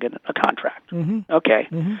and bargain a contract. Mm-hmm. Okay,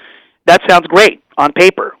 Mm-hmm. that sounds great on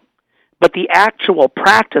paper. But the actual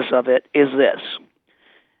practice of it is this.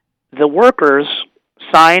 The workers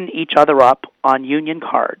sign each other up on union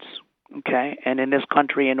cards, okay? And in this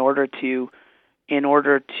country, in order to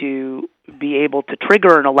be able to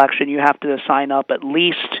trigger an election, you have to sign up at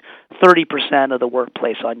least 30% of the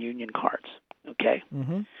workplace on union cards, okay?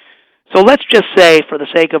 Mm-hmm. So let's just say, for the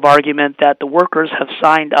sake of argument, that the workers have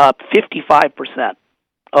signed up 55%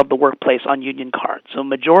 of the workplace on union cards. So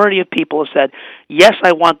majority of people have said, yes,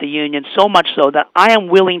 I want the union, so much so that I am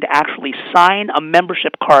willing to actually sign a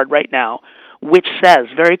membership card right now which says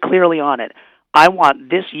very clearly on it, I want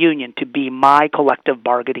this union to be my collective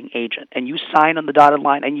bargaining agent. And you sign on the dotted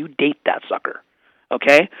line and you date that sucker.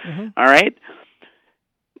 Okay? Mm-hmm. All right?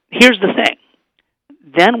 Here's the thing.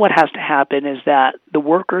 Then what has to happen is that the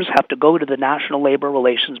workers have to go to the National Labor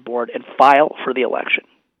Relations Board and file for the election.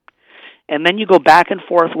 And then you go back and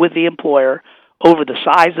forth with the employer over the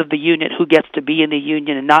size of the unit, who gets to be in the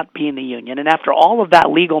union and not be in the union. And after all of that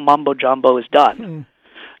legal mumbo-jumbo is done,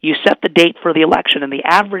 you set the date for the election, and the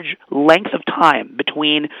average length of time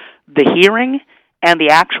between the hearing and the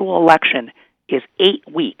actual election is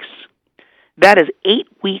 8 weeks. That is 8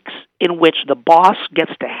 weeks in which the boss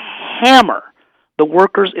gets to hammer the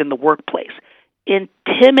workers in the workplace,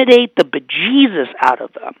 intimidate the bejesus out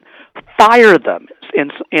of them, fire them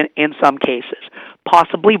in some cases,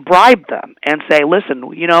 possibly bribe them and say, listen,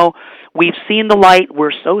 we've seen the light,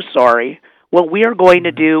 we're so sorry. What we are going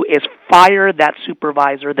to do is fire that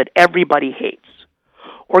supervisor that everybody hates.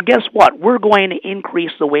 Or guess what? We're going to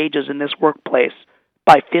increase the wages in this workplace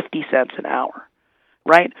by 50 cents an hour,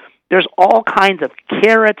 right? There's all kinds of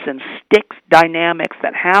carrots and sticks dynamics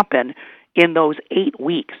that happen in those 8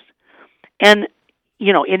 weeks. And,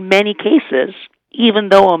 in many cases, even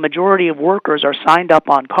though a majority of workers are signed up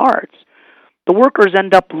on cards, the workers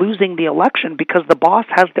end up losing the election because the boss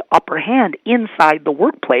has the upper hand inside the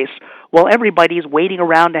workplace while everybody is waiting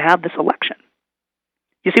around to have this election.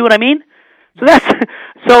 You see what I mean? So that's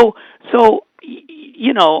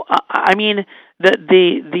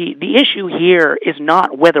the issue here is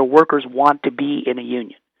not whether workers want to be in a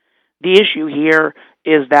union. The issue here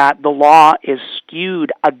is that the law is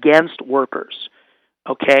skewed against workers.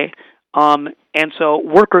 Okay? And so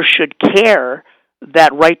workers should care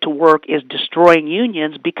that right to work is destroying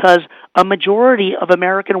unions, because a majority of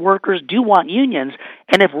American workers do want unions,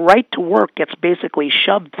 and if right to work gets basically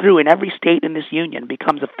shoved through in every state in this union,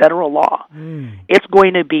 becomes a federal law, it's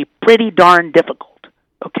going to be pretty darn difficult,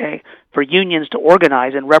 okay, for unions to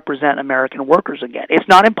organize and represent American workers again. It's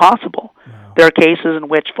not impossible. No. There are cases in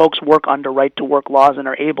which folks work under right to work laws and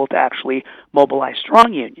are able to actually mobilize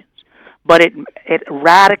strong unions. But it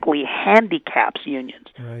radically handicaps unions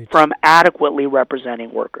from adequately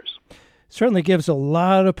representing workers. Certainly gives a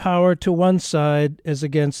lot of power to one side as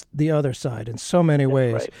against the other side in so many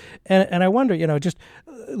ways. Right. And I wonder, just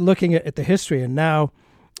looking at the history and now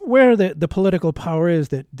where the political power is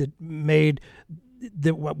that made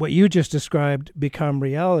what you just described become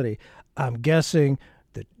reality. I'm guessing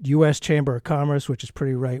the U.S. Chamber of Commerce, which is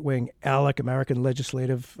pretty right-wing, ALEC, American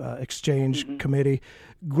Legislative Exchange Committee,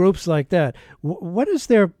 groups like that. What is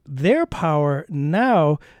their power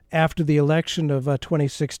now after the election of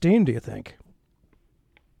 2016, do you think?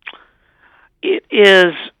 It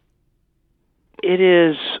is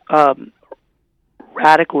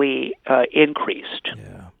radically increased.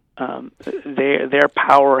 Yeah. Their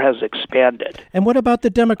power has expanded. And what about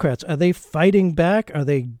the Democrats? Are they fighting back? Are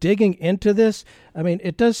they digging into this? I mean,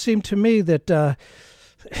 it does seem to me that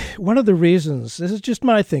one of the reasons, this is just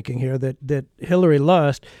my thinking here, that Hillary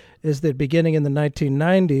lost is that beginning in the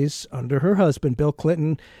 1990s, under her husband, Bill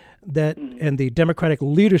Clinton, and the Democratic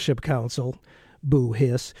Leadership Council, boo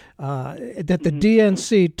hiss, that the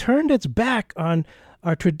DNC turned its back on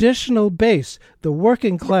our traditional base, the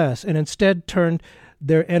working class, and instead turned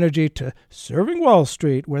their energy to serving Wall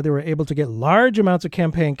Street, where they were able to get large amounts of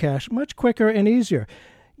campaign cash much quicker and easier.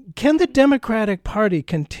 Can the Democratic Party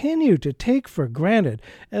continue to take for granted,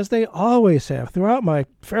 as they always have throughout my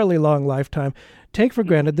fairly long lifetime, take for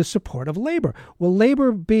granted the support of labor? Will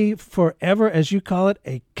labor be forever, as you call it,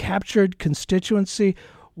 a captured constituency?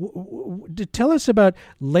 Tell us about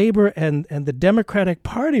labor and the Democratic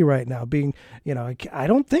Party right now being, I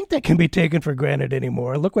don't think that can be taken for granted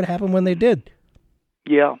anymore. Look what happened when they did.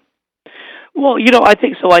 Yeah. Well, I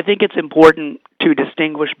think so. I think it's important to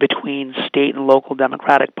distinguish between state and local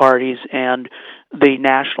Democratic parties and the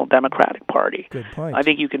National Democratic Party. Good point. I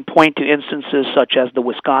think you can point to instances such as the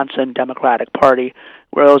Wisconsin Democratic Party,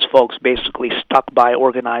 where those folks basically stuck by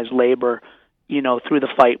organized labor, through the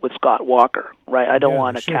fight with Scott Walker, right? I don't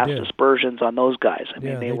want to cast aspersions on those guys. I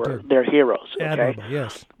mean, they're heroes, okay? Admirable,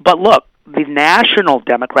 yes. But look, the National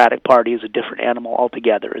Democratic Party is a different animal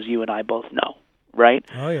altogether, as you and I both know. right?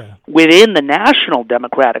 Oh, yeah. Within the National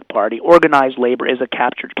Democratic Party, organized labor is a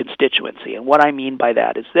captured constituency. And what I mean by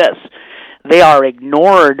that is this. They are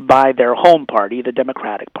ignored by their home party, the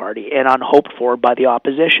Democratic Party, and unhoped for by the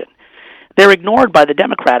opposition. They're ignored by the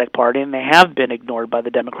Democratic Party, and they have been ignored by the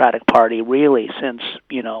Democratic Party really since,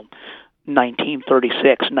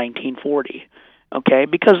 1936, 1940, okay?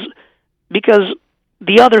 Because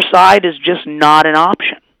the other side is just not an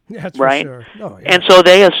option. That's right? For sure. Oh, yeah. And so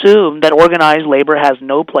they assume that organized labor has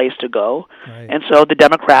no place to go. Right. And so the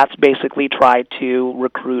Democrats basically try to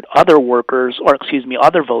recruit other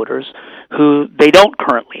other voters who they don't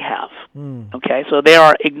currently have. Okay? So they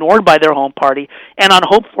are ignored by their home party and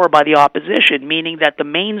unhoped for by the opposition, meaning that the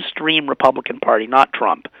mainstream Republican Party, not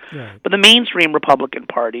Trump, but the mainstream Republican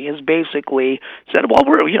Party has basically said, well,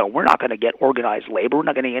 we're not going to get organized labor. We're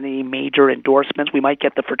not going to get any major endorsements. We might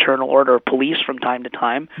get the Fraternal Order of Police from time to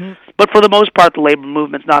time. But for the most part, the labor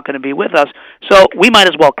movement's not going to be with us, so we might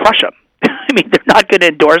as well crush them. I mean, they're not going to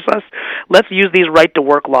endorse us. Let's use these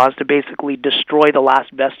right-to-work laws to basically destroy the last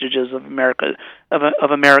vestiges of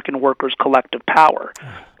American workers' collective power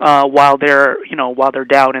while they're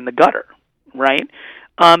down in the gutter, right?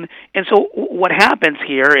 And so what happens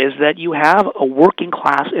here is that you have a working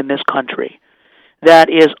class in this country that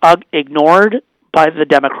is ignored by the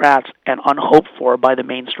Democrats and unhoped for by the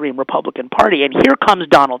mainstream Republican Party. And here comes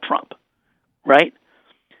Donald Trump, right?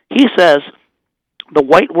 He says the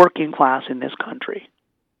white working class in this country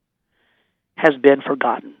has been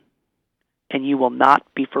forgotten, and you will not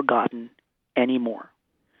be forgotten anymore.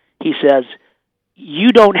 He says, you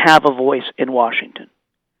don't have a voice in Washington.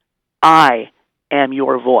 I am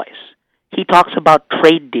your voice. He talks about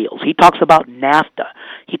trade deals. He talks about NAFTA.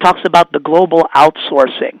 He talks about the global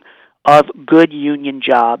outsourcing of good union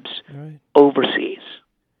jobs overseas.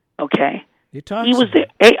 Okay? He was there.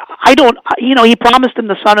 Hey, he promised him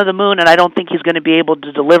the sun or the moon, and I don't think he's going to be able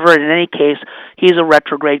to deliver it. In any case, he's a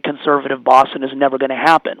retrograde conservative boss, and it's never going to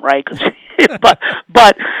happen, right? But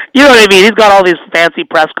you know what I mean. He's got all these fancy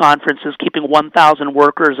press conferences, keeping 1,000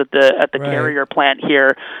 workers at the Carrier plant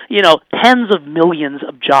here. Tens of millions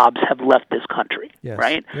of jobs have left this country,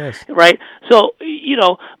 right? Yes. Right. So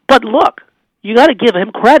but look. You got to give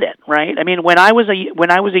him credit, right? I mean, when I was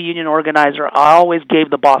a union organizer, I always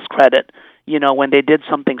gave the boss credit, when they did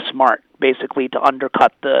something smart, basically to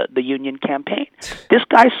undercut the union campaign. This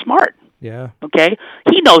guy's smart. Yeah. Okay?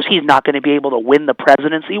 He knows he's not going to be able to win the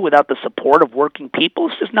presidency without the support of working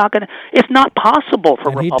people. It's not possible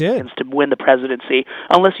for Republicans to win the presidency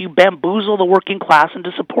unless you bamboozle the working class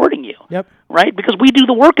into supporting you. Yep. Right? Because we do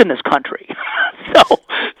the work in this country.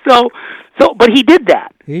 But he did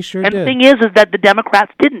that. He sure did. And the thing is that the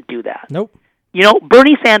Democrats didn't do that. Nope.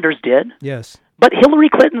 Bernie Sanders did. Yes. But Hillary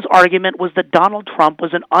Clinton's argument was that Donald Trump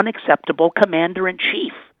was an unacceptable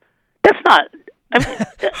commander-in-chief. That's not...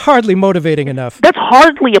 hardly motivating enough. That's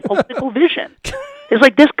hardly a political vision. It's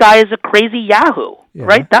like this guy is a crazy yahoo,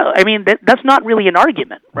 right? That's not really an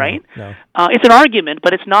argument, right? No. It's an argument,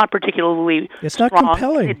 but it's not particularly strong. Not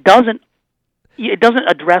compelling. It doesn't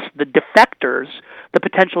address the defectors, the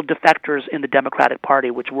potential defectors in the Democratic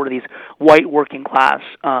Party, which were these white working class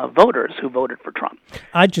voters who voted for Trump.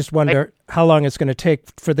 I just wonder how long it's going to take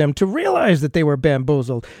for them to realize that they were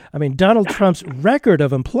bamboozled. I mean, Donald Trump's record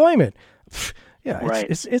of employment...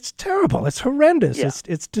 it's terrible. It's horrendous. Yeah.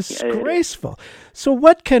 It's disgraceful. So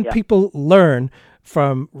what can people learn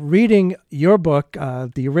from reading your book,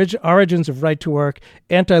 The Origins of Right to Work,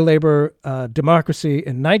 Anti-Labor Democracy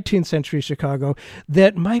in 19th Century Chicago,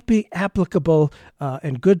 that might be applicable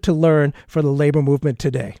and good to learn for the labor movement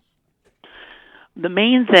today? The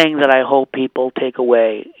main thing that I hope people take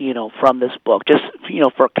away, from this book, just,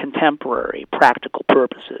 for contemporary practical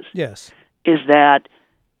purposes, is that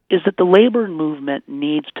the labor movement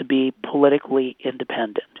needs to be politically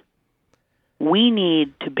independent. We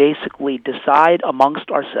need to basically decide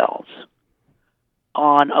amongst ourselves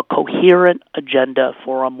on a coherent agenda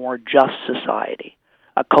for a more just society,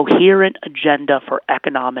 a coherent agenda for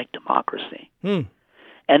economic democracy. And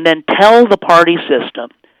then tell the party system,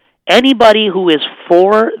 anybody who is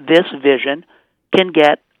for this vision can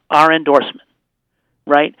get our endorsement,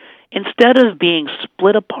 right? Instead of being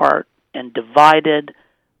split apart and divided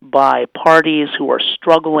by parties who are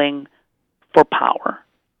struggling for power,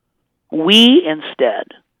 we instead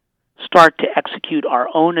start to execute our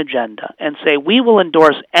own agenda and say we will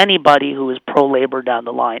endorse anybody who is pro-labor down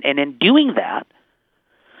the line. And in doing that,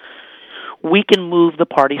 we can move the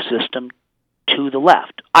party system to the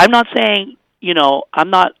left. I'm not saying, I'm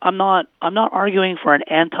not arguing for an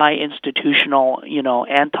anti-institutional,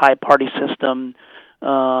 anti-party system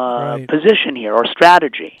position here or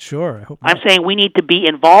strategy. Sure. I hope I'm saying we need to be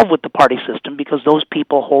involved with the party system because those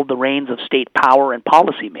people hold the reins of state power and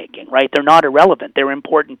policy making, right? They're not irrelevant. They're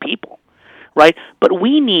important people, right? But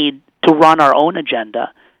we need to run our own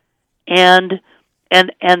agenda and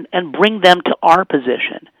bring them to our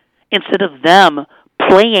position instead of them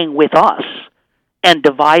playing with us and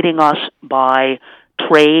dividing us by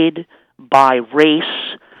trade, by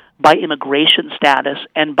race, by immigration status,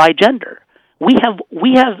 and by gender. We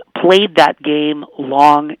have played that game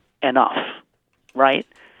long enough, right?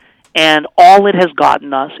 And all it has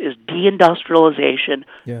gotten us is deindustrialization,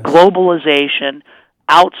 globalization,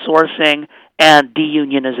 outsourcing, and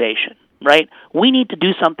deunionization, right? We need to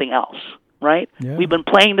do something else, right? Yeah. We've been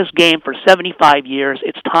playing this game for 75 years.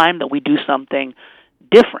 It's time that we do something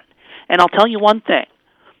different. And I'll tell you one thing.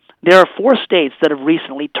 There are 4 states that have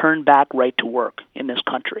recently turned back right to work in this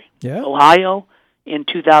country. Yeah. Ohio in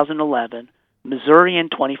 2011, Missouri in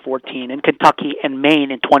 2014, and Kentucky and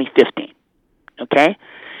Maine in 2015. Okay?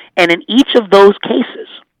 And in each of those cases,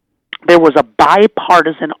 there was a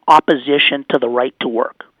bipartisan opposition to the right to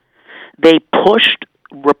work. They pushed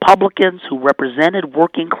Republicans who represented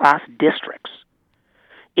working-class districts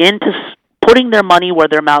into putting their money where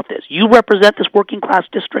their mouth is. You represent this working-class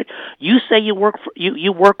district. You say you work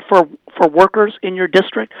for workers in your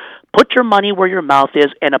district. Put your money where your mouth is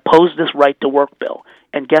and oppose this right-to-work bill.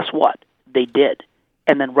 And guess what? They did.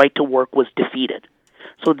 And then right-to-work was defeated.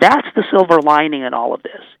 So that's the silver lining in all of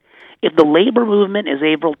this. If the labor movement is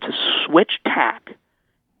able to switch tack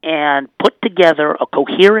and put together a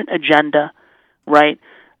coherent agenda, right,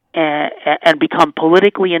 and become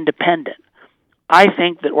politically independent, I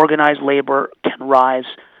think that organized labor can rise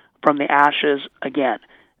from the ashes again.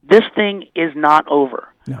 This thing is not over.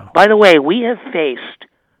 No. By the way, we have faced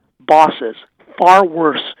bosses far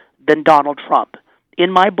worse than Donald Trump.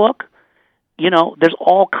 In my book, there's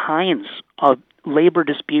all kinds of labor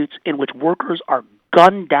disputes in which workers are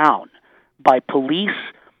gunned down by police,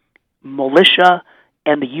 militia,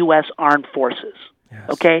 and the U.S. Armed Forces. Yes.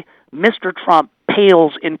 Okay? Mr. Trump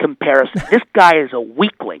pales in comparison. This guy is a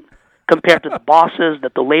weakling compared to the bosses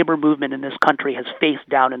that the labor movement in this country has faced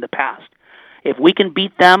down in the past. If we can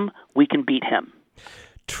beat them, we can beat him.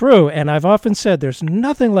 True, and I've often said there's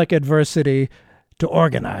nothing like adversity to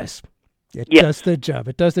organize. It does the job.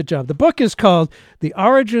 It does the job. The book is called The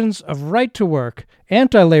Origins of Right to Work,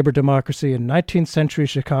 Anti-Labor Democracy in 19th Century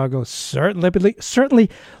Chicago. Certainly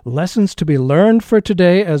lessons to be learned for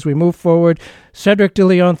today as we move forward. Cedric de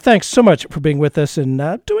Leon, thanks so much for being with us and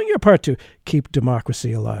doing your part to keep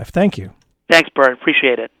democracy alive. Thank you. Thanks, Bert.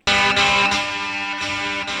 Appreciate it.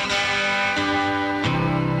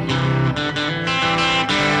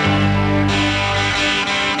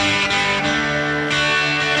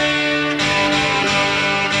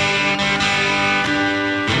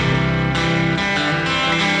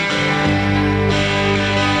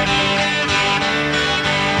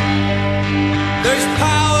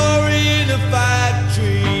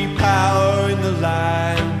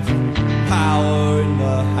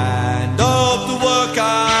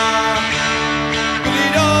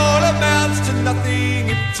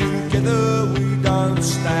 Together we don't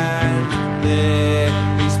stand. There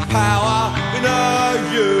is power in our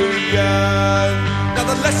union. Now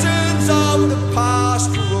the lessons of the past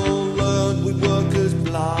were all learned with workers'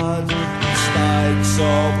 blood. Mistakes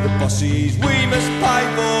of the bosses we must pay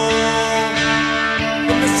for.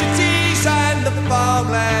 From the cities and the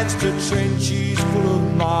farmlands to trenches full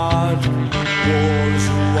of mud. War has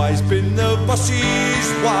always been the bosses'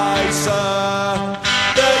 way, sir.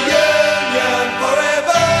 The union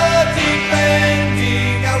forever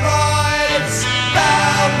defending our rights.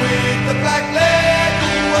 Down with the black leg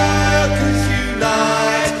workers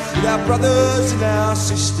unite. With our brothers and our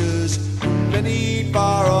sisters from many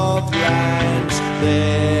far off lands.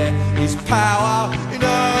 There is power in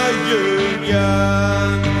our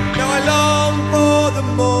union. Now I long for the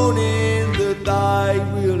morning that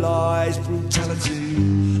they realise brutality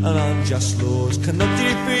and unjust laws cannot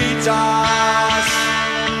defeat us.